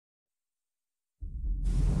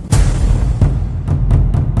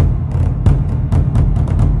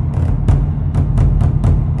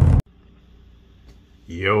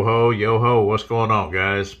Yo ho, what's going on,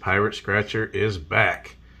 guys? Pirate Scratcher is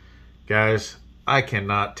back. Guys, I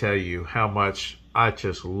cannot tell you how much I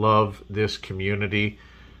just love this community.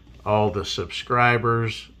 All the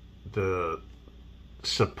subscribers, the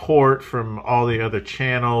support from all the other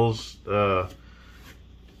channels,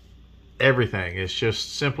 everything is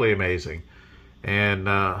just simply amazing. And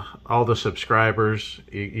all the subscribers,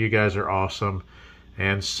 you guys are awesome.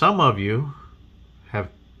 And some of you have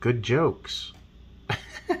good jokes.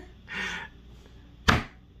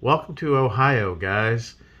 Welcome to Ohio,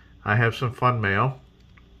 guys. I have some fun mail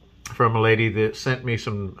from a lady that sent me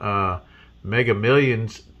some Mega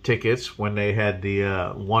Millions tickets when they had the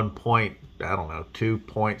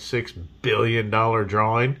 $2.6 billion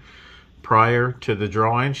drawing. Prior to the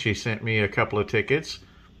drawing, she sent me a couple of tickets.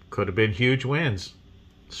 Could have been huge wins.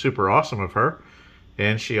 Super awesome of her.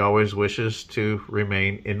 And she always wishes to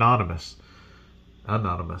remain anonymous.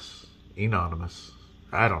 Anonymous.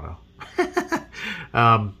 I don't know.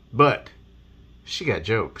 But she got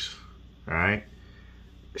jokes. All right.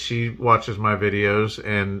 She watches my videos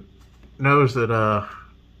and knows that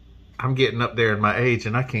I'm getting up there in my age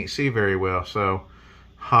and I can't see very well. So,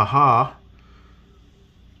 haha.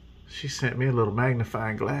 She sent me a little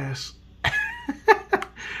magnifying glass.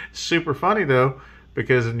 Super funny though,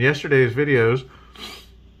 because in yesterday's videos,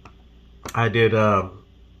 I did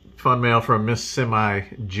fun mail from Miss Semi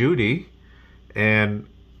Judy, and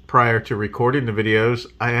prior to recording the videos,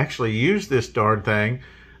 I actually used this darn thing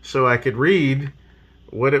so I could read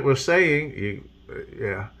what it was saying.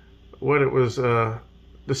 What it was, the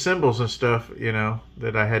symbols and stuff, you know,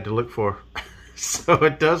 that I had to look for. So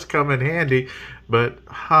it does come in handy, but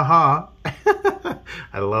haha,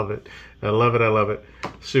 I love it. I love it.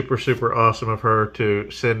 Super, super awesome of her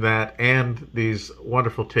to send that and these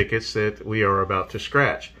wonderful tickets that we are about to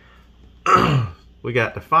scratch. We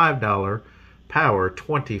got the $5 Power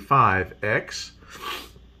 25X.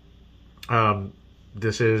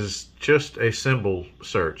 This is just a symbol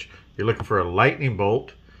search. You're looking for a lightning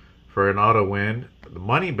bolt for an auto win. The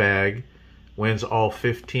money bag wins all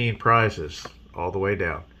 15 prizes all the way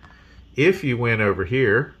down. If you win over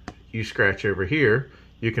here, you scratch over here,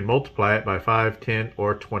 you can multiply it by 5, 10,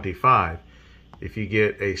 or 25. If you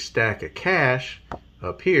get a stack of cash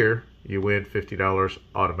up here, you win $50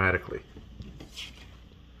 automatically.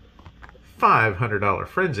 $500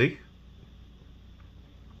 Frenzy.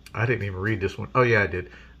 I didn't even read this one. Oh yeah, I did.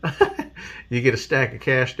 You get a stack of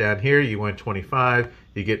cash down here, you win 25.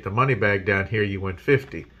 You get the money bag down here, you win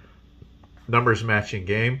 50. Numbers matching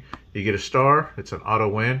game. You get a star, it's an auto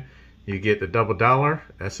win. You get the double dollar,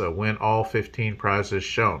 that's a win all 15 prizes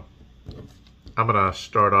shown. I'm gonna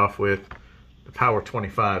start off with the Power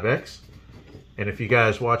 25X. And if you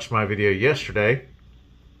guys watched my video yesterday,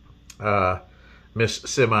 Miss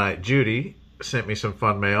Semi Judy sent me some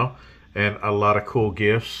fun mail and a lot of cool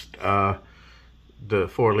gifts. The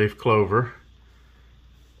 4-leaf clover,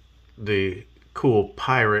 the cool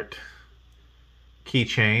pirate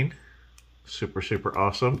keychain, super, super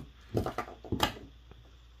awesome.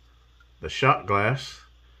 The shot glass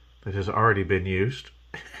that has already been used.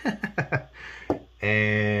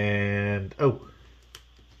 And, oh,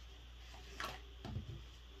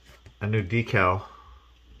 a new decal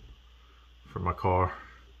for my car.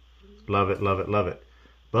 Love it.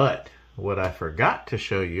 But what I forgot to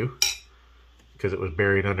show you, because it was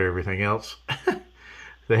buried under everything else,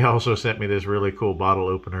 they also sent me this really cool bottle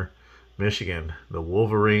opener, Michigan, the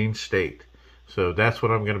Wolverine State. So that's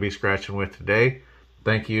what I'm going to be scratching with today.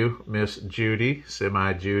 Thank you, Miss Judy,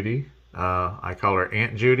 Semi Judy. I call her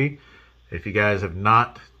Aunt Judy. If you guys have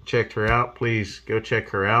not checked her out, please go check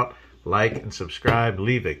her out. Like and subscribe.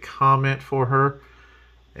 Leave a comment for her.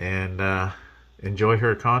 And enjoy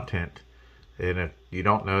her content. And if you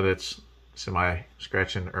don't know, that's Semi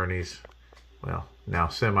Scratching Ernie's, well, now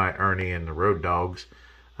Semi Ernie and the Road Dogs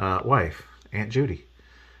wife, Aunt Judy.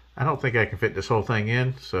 I don't think I can fit this whole thing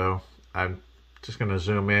in, so I'm just going to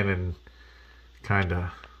zoom in and kind of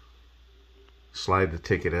slide the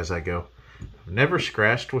ticket as I go. I've never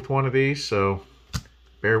scratched with one of these, so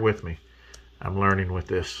bear with me. I'm learning with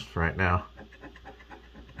this right now.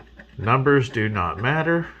 Numbers do not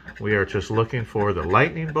matter. We are just looking for the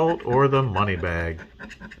lightning bolt or the money bag.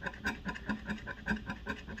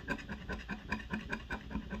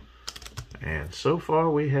 And so far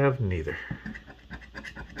we have neither.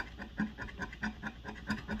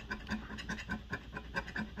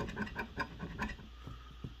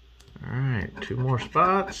 Alright, 2 more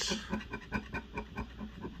spots.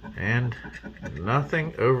 And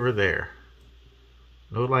nothing over there.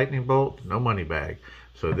 No lightning bolt, no money bag.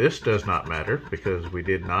 So this does not matter because we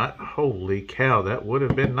did not. Holy cow, that would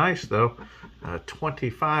have been nice though.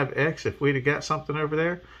 25x if we'd have got something over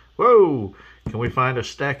there. Whoa, can we find a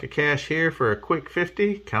stack of cash here for a quick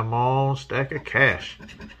 50? Come on, stack of cash.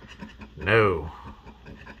 No,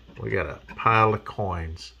 we got a pile of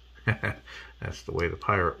coins. That's the way the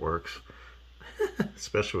pirate works,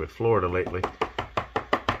 especially with Florida lately.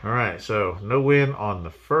 All right, so no win on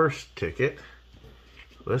the first ticket.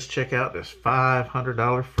 Let's check out this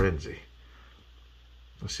 $500 frenzy.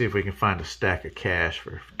 Let's see if we can find a stack of cash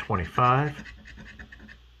for 25.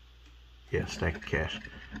 Yeah, stack of cash.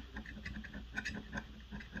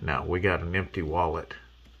 Now we got an empty wallet.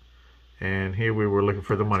 And here we were looking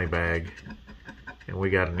for the money bag. And we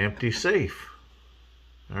got an empty safe.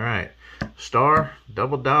 All right, star,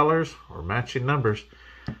 double dollars, or matching numbers.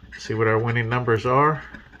 See what our winning numbers are.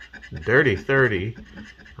 Dirty 30,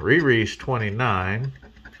 Riri's 29,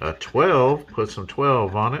 a 12, put some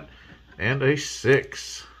 12 on it, and a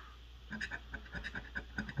 6.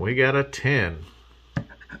 We got a 10,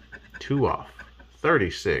 2 off,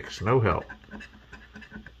 36, no help.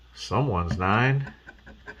 Someone's 9.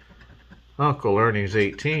 Uncle Ernie's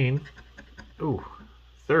 18. Ooh,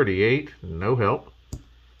 38, no help.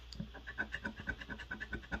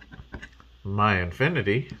 My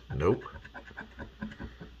Infinity, nope.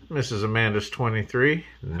 Mrs. Amanda's 23,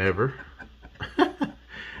 never.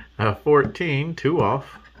 14, 2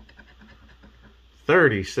 off.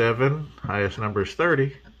 37, highest number is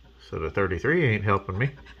 30, so the 33 ain't helping me.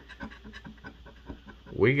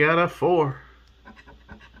 We got a 4.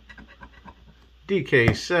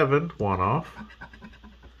 DK7, 1 off.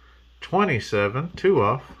 27, 2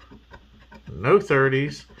 off. No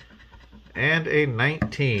 30s. And a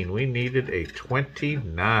 19. We needed a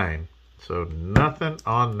 29. So nothing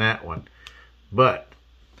on that one. But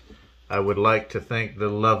I would like to thank the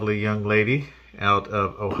lovely young lady out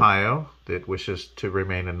of Ohio that wishes to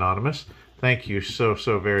remain anonymous. Thank you so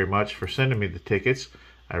very much for sending me the tickets.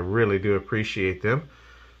 I really do appreciate them.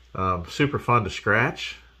 Super fun to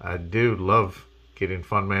scratch. I do love getting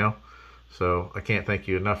fun mail. So I can't thank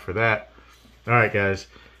you enough for that. All right, guys.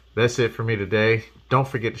 That's it for me today. Don't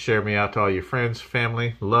forget to share me out to all your friends,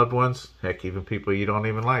 family, loved ones, heck, even people you don't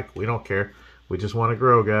even like. We don't care. We just want to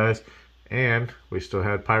grow, guys. And we still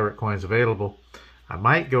had pirate coins available. I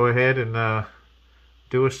might go ahead and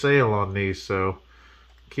do a sale on these, so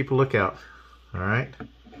keep a lookout. All right?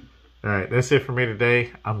 All right, that's it for me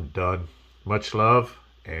today. I'm done. Much love,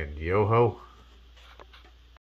 and yo-ho.